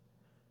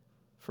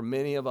 for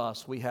many of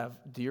us, we have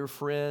dear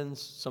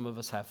friends. Some of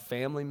us have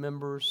family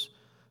members.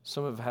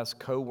 Some of us have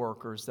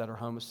co-workers that are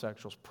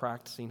homosexuals,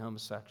 practicing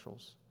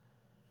homosexuals.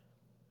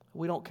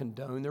 We don't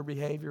condone their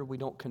behavior. We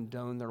don't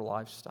condone their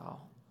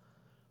lifestyle.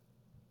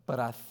 But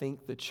I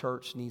think the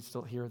church needs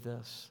to hear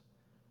this.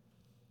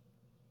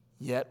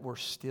 Yet we're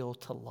still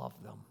to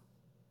love them.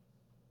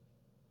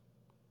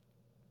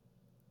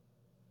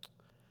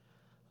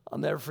 I'll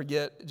never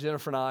forget,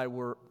 Jennifer and I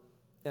were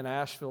in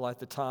Asheville at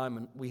the time,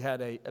 and we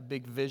had a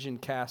big vision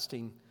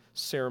casting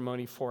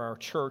ceremony for our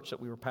church that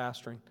we were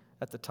pastoring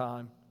at the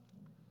time.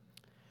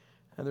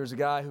 And there's a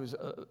guy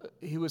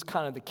he was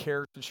kind of the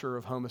caricature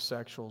of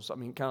homosexuals. I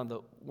mean, kind of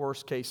the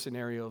worst case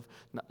scenario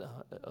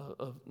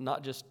of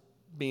not just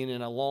being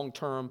in a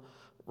long-term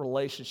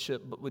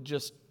relationship, but with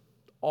just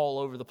all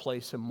over the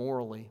place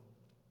immorally.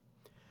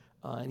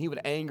 And he would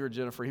anger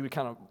Jennifer. He would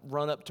kind of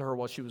run up to her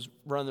while she was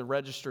running the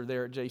register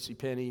there at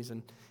JCPenney's,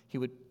 and he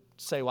would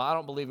say, well, I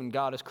don't believe in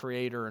God as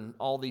creator and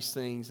all these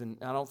things, and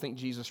I don't think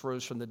Jesus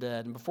rose from the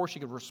dead. And before she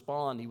could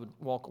respond, he would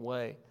walk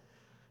away.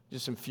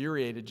 Just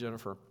infuriated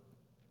Jennifer.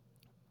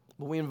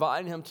 But we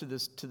invited him to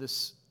this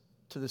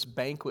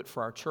banquet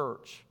for our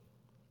church.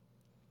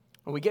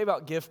 And we gave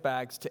out gift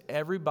bags to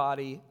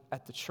everybody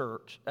at the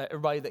church,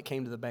 everybody that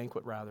came to the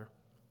banquet, rather.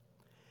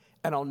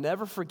 And I'll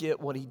never forget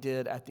what he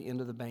did at the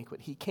end of the banquet.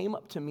 He came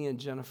up to me and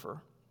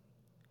Jennifer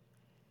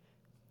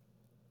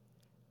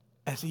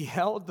as he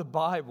held the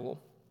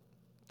Bible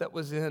that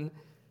was in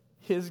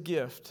his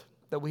gift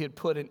that we had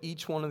put in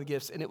each one of the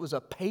gifts. And it was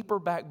a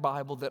paperback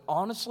Bible that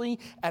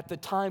honestly at the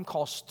time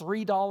cost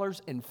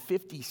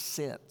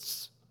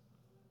 $3.50.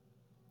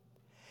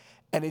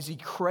 And as he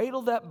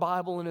cradled that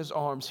Bible in his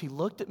arms, he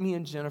looked at me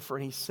and Jennifer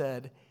and he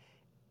said,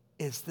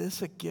 is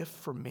this a gift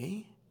for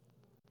me?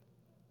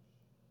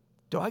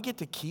 Do I get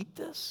to keep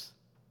this?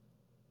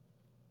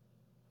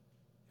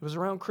 It was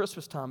around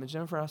Christmas time, and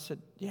Jennifer and I said,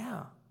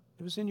 yeah,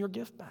 it was in your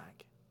gift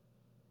bag.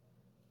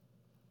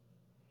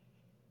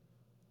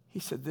 He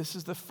said, this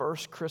is the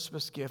first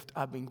Christmas gift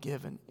I've been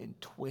given in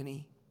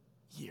 20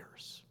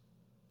 years.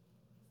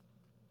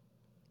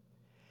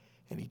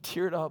 And he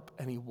teared up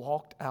and he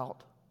walked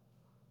out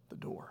the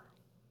door.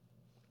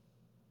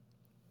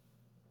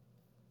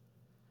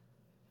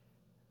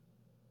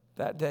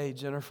 That day,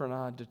 Jennifer and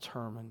I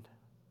determined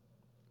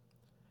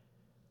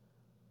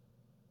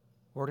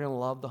we're going to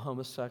love the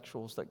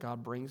homosexuals that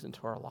God brings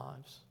into our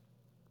lives.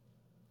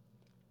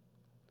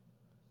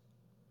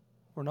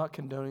 We're not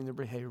condoning their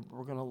behavior, but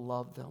we're going to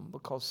love them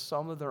because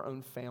some of their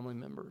own family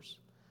members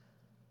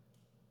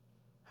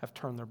have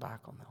turned their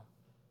back on them.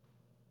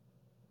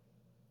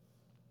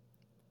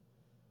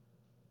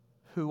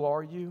 Who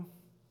are you?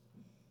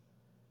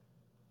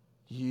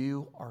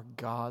 You are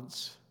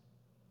God's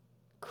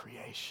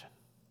creation.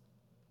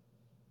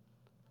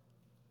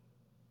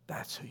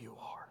 That's who you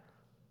are.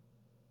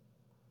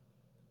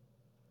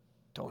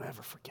 Don't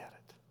ever forget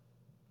it.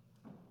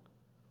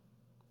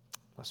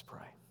 Let's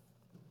pray.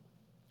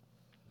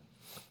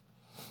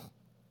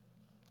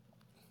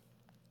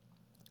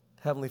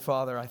 Heavenly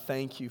Father, I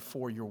thank you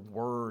for your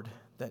word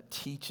that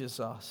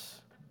teaches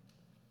us,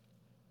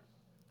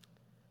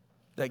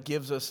 that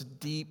gives us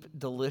deep,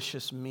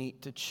 delicious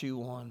meat to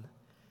chew on,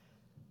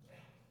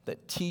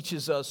 that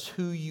teaches us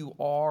who you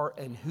are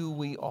and who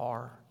we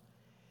are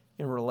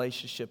in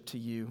relationship to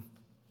you.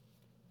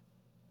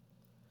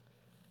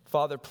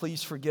 Father,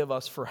 please forgive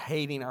us for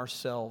hating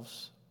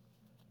ourselves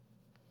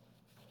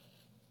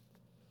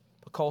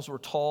because we're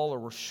tall or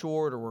we're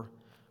short or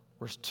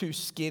we're too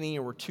skinny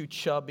or we're too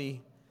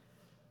chubby,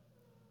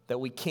 that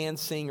we can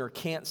sing or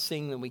can't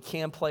sing, that we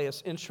can play an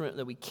instrument,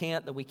 that we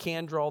can't, that we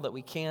can draw, that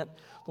we can't.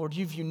 Lord,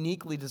 you've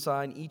uniquely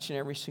designed each and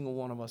every single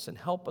one of us, and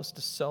help us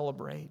to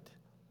celebrate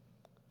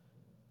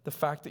the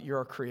fact that you're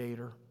our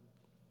creator.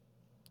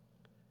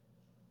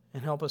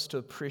 And help us to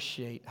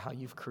appreciate how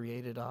you've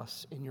created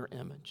us in your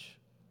image.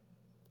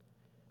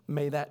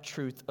 May that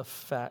truth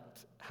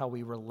affect how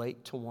we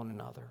relate to one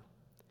another.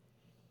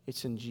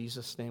 It's in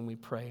Jesus' name we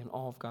pray, and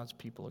all of God's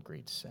people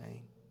agreed,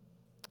 saying,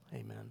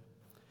 amen.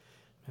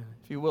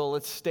 If you will,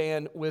 let's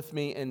stand with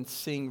me and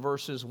sing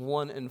verses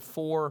 1 and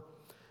 4.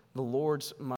 The Lord's my